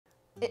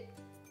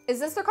Is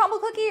this the crumble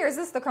cookie or is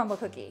this the crumble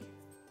cookie?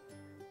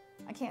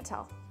 I can't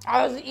tell.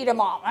 I'll just eat them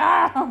all.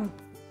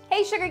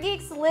 Hey Sugar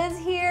Geeks, Liz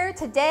here.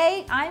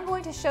 Today I'm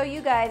going to show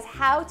you guys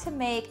how to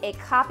make a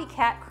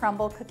copycat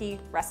crumble cookie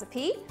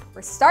recipe.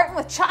 We're starting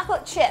with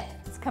chocolate chip.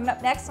 It's coming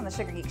up next on the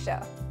Sugar Geek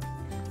Show.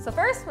 So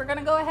first we're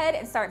gonna go ahead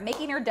and start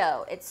making our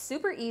dough. It's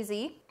super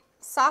easy.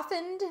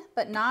 Softened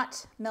but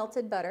not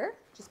melted butter,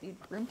 just be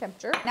room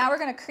temperature. Now we're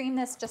gonna cream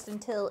this just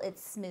until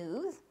it's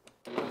smooth.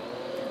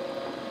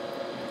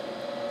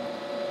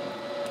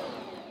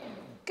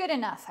 Good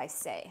enough, I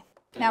say.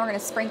 Now we're gonna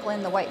sprinkle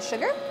in the white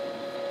sugar.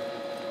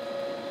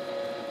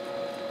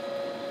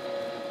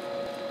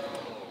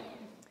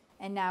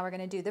 And now we're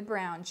gonna do the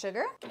brown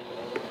sugar.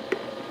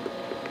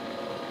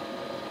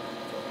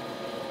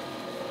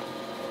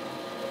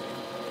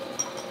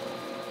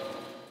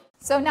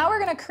 So now we're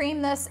gonna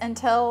cream this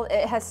until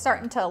it has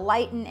started to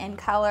lighten in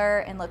color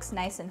and looks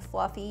nice and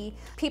fluffy.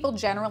 People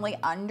generally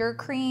under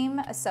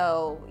cream,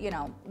 so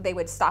they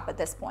would stop at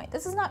this point.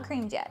 This is not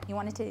creamed yet. You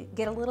want it to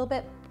get a little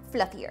bit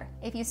fluffier.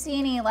 If you see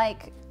any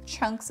like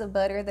chunks of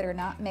butter that are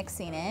not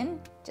mixing in,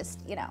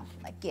 just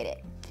get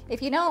it.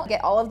 If you don't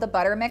get all of the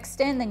butter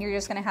mixed in, then you're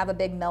just gonna have a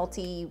big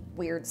melty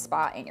weird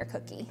spot in your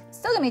cookie. It's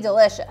still gonna be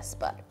delicious,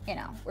 but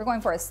we're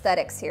going for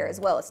aesthetics here as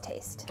well as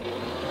taste.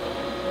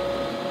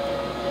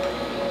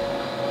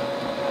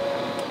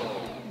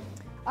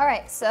 All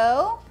right,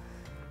 so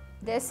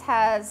this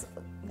has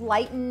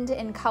lightened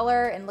in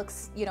color and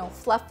looks,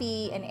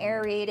 fluffy and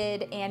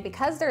aerated. And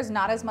because there's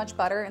not as much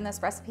butter in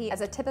this recipe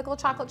as a typical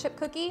chocolate chip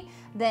cookie,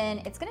 then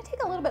it's gonna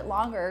take a little bit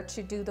longer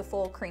to do the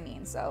full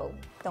creaming. So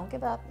don't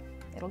give up,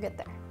 it'll get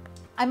there.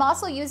 I'm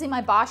also using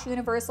my Bosch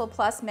Universal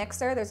Plus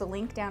mixer. There's a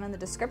link down in the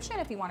description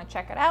if you want to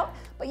check it out.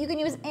 But you can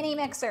use any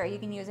mixer. You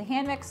can use a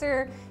hand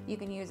mixer, you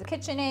can use a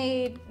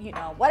KitchenAid,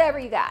 whatever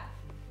you got,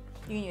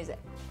 you can use it.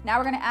 Now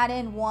we're gonna add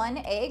in 1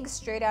 egg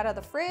straight out of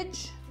the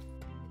fridge.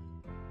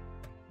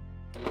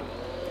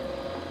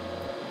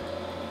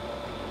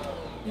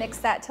 Mix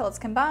that till it's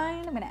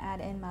combined. I'm gonna add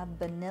in my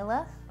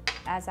vanilla,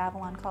 as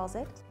Avalon calls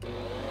it.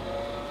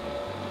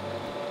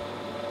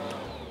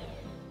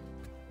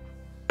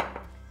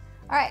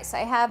 All right, so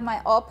I have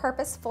my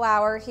all-purpose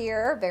flour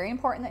here. Very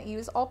important that you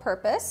use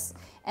all-purpose.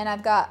 And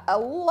I've got a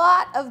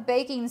lot of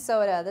baking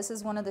soda. This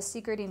is one of the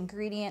secret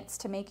ingredients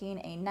to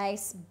making a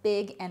nice,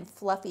 big, and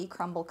fluffy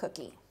crumble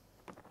cookie.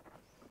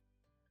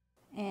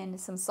 And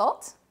some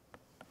salt.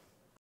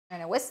 I'm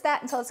gonna whisk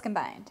that until it's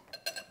combined.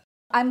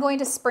 I'm going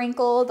to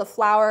sprinkle the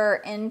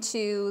flour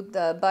into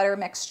the butter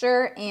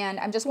mixture, and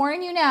I'm just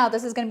warning you now,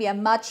 this is gonna be a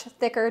much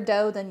thicker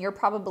dough than you're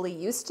probably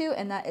used to,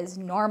 and that is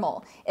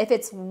normal. If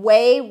it's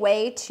way,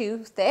 way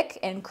too thick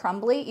and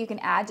crumbly, you can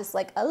add just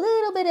like a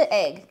little bit of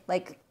egg,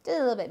 like just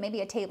a little bit,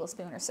 maybe a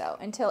tablespoon or so,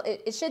 until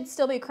it should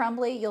still be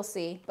crumbly, you'll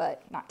see,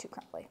 but not too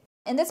crumbly.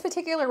 In this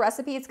particular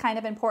recipe, it's kind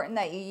of important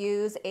that you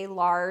use a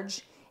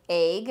large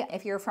egg.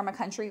 If you're from a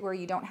country where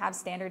you don't have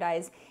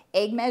standardized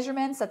egg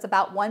measurements, that's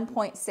about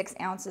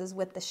 1.6 ounces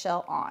with the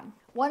shell on.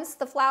 Once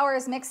the flour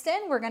is mixed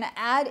in, we're gonna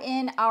add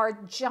in our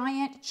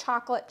giant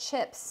chocolate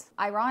chips.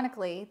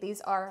 Ironically,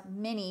 these are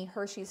mini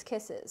Hershey's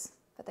Kisses,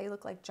 but they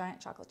look like giant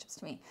chocolate chips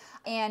to me.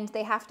 And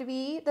they have to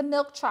be the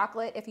milk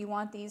chocolate if you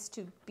want these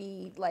to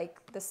be like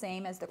the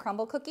same as the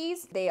crumble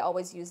cookies. They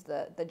always use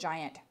the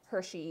giant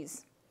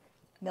Hershey's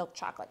milk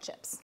chocolate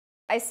chips.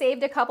 I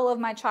saved a couple of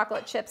my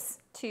chocolate chips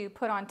to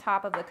put on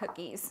top of the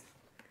cookies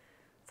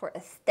for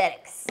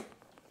aesthetics.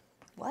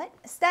 What?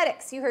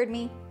 Aesthetics, you heard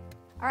me.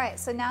 All right,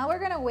 so now we're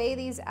gonna weigh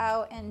these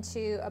out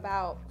into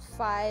about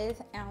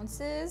 5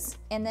 ounces,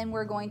 and then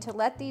we're going to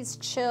let these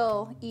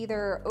chill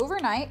either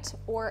overnight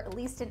or at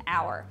least an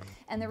hour.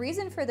 And the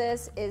reason for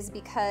this is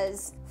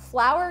because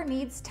flour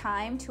needs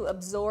time to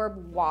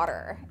absorb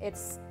water.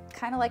 It's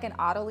kind of like an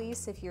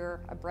autolyse if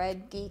you're a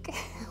bread geek,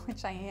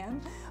 which I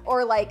am,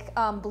 or like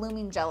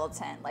blooming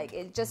gelatin. Like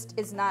it just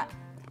is not,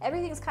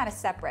 everything's kind of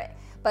separate.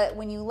 But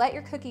when you let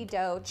your cookie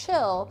dough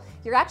chill,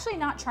 you're actually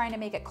not trying to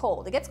make it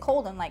cold. It gets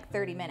cold in like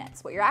 30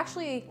 minutes. What you're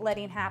actually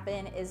letting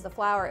happen is the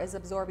flour is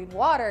absorbing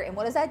water, and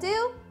what does that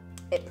do?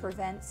 It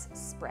prevents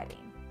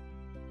spreading.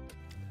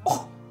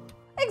 Oh,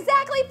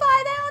 exactly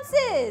 5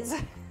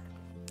 ounces!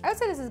 I would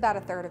say this is about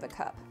 1/3 of a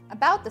cup,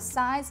 about the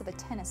size of a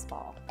tennis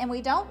ball. And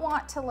we don't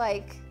want to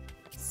like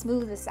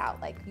smooth this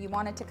out. Like you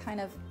want it to kind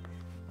of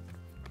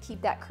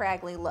keep that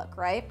craggly look,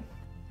 right?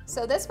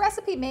 So this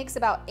recipe makes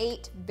about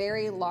 8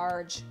 very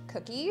large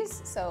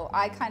cookies. So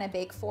I kind of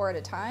bake 4 at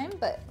a time,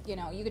 but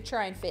you could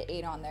try and fit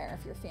 8 on there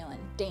if you're feeling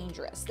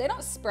dangerous. They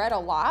don't spread a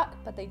lot,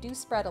 but they do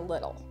spread a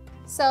little.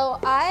 So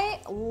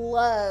I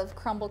love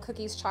crumble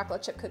cookies,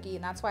 chocolate chip cookie,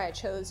 and that's why I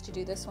chose to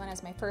do this one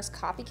as my first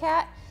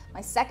copycat.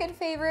 My second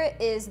favorite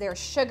is their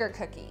sugar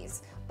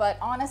cookies, but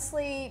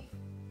honestly,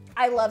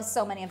 I love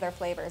so many of their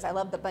flavors. I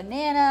love the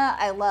banana,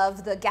 I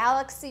love the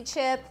galaxy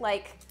chip,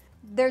 like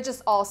they're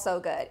just all so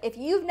good. If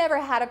you've never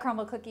had a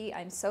crumble cookie,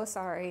 I'm so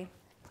sorry.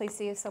 Please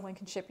see if someone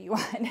can ship you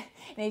one. And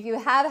if you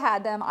have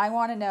had them, I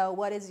want to know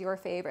what is your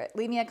favorite.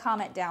 Leave me a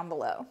comment down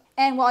below.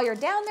 And while you're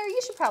down there,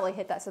 you should probably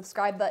hit that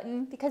subscribe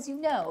button because you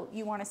know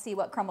you want to see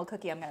what crumble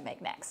cookie I'm going to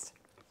make next.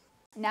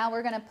 Now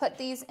we're going to put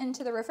these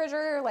into the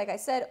refrigerator, like I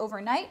said,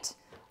 overnight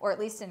or at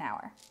least an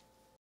hour.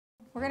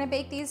 We're going to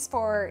bake these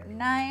for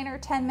 9 or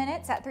 10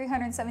 minutes at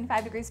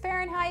 375 degrees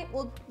Fahrenheit.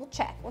 We'll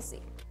check. We'll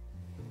see.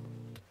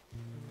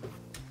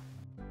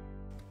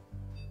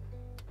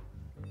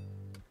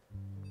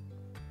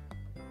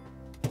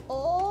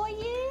 Oh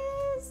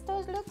yes,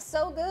 those look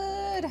so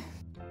good.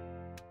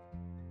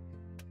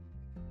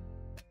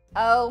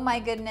 Oh my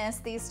goodness,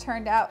 these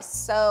turned out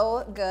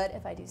so good,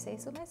 if I do say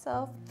so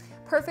myself.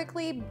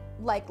 Perfectly,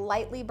 like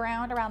lightly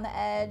browned around the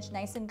edge,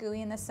 nice and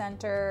gooey in the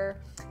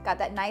center. Got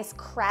that nice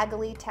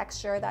craggly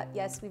texture that,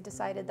 yes, we've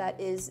decided that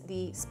is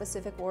the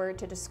specific word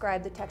to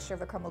describe the texture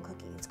of a crumble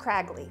cookie. It's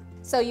craggly.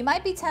 So you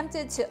might be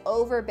tempted to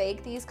over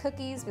bake these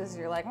cookies because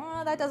you're like,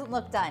 oh, that doesn't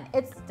look done.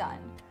 It's done.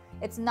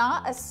 It's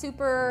not a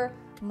super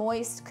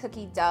moist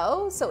cookie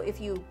dough, so if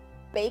you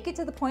bake it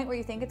to the point where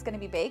you think it's going to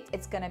be baked,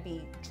 it's going to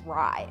be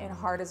dry and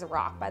hard as a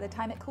rock by the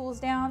time it cools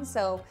down.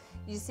 So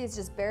you see it's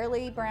just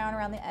barely brown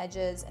around the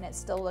edges and it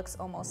still looks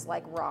almost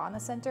like raw in the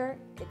center.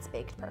 It's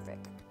baked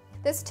perfect.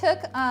 This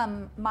took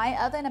my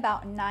oven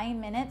about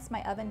 9 minutes.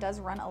 My oven does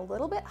run a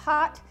little bit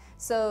hot,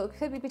 so it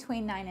could be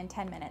between 9 and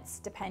 10 minutes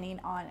depending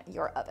on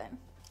your oven.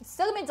 It's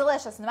still gonna be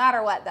delicious no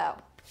matter what though.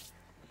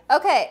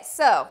 Okay,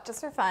 so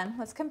just for fun,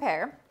 let's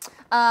compare.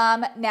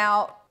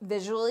 Now,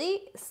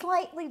 visually,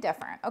 slightly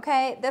different,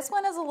 okay? This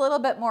one is a little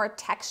bit more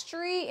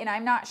textury, and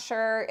I'm not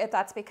sure if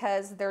that's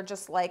because they're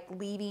just like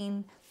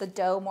leaving the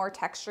dough more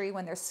textury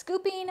when they're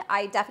scooping.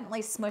 I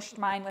definitely smushed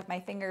mine with my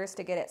fingers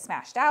to get it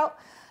smashed out.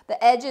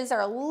 The edges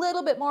are a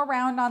little bit more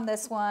round on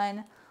this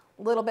one,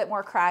 a little bit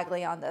more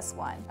craggly on this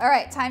one. All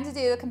right, time to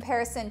do a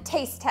comparison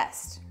taste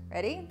test.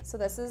 Ready? So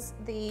this is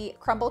the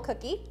crumble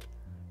cookie.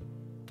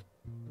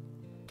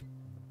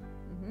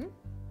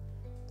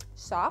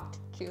 Soft,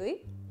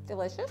 chewy,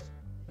 delicious.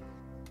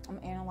 I'm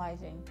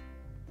analyzing.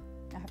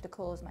 I have to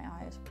close my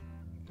eyes.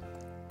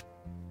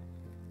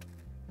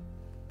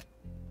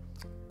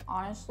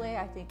 Honestly,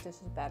 I think this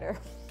is better.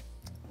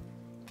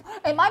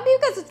 It might be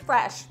because it's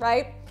fresh,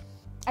 right?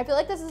 I feel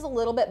like this is a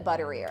little bit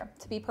butterier,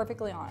 to be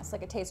perfectly honest.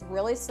 Like it tastes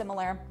really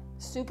similar,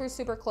 super,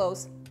 super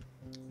close,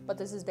 but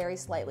this is very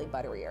slightly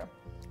butterier.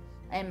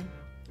 And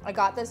I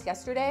got this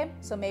yesterday,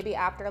 so maybe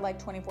after like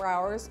 24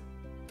 hours,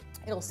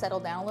 it'll settle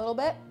down a little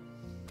bit.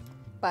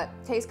 But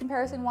taste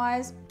comparison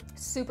wise,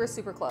 super,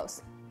 super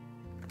close.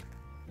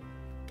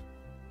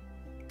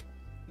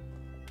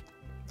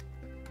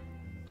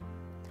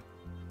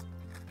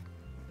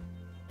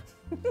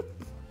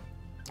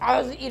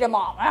 I'll just eat them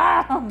all.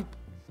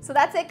 So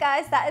that's it,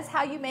 guys. That is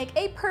how you make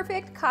a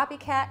perfect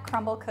copycat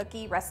crumble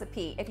cookie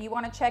recipe. If you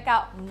want to check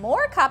out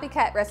more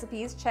copycat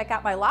recipes, check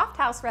out my Loft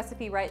House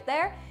recipe right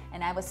there.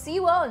 And I will see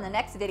you all in the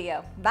next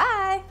video.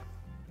 Bye.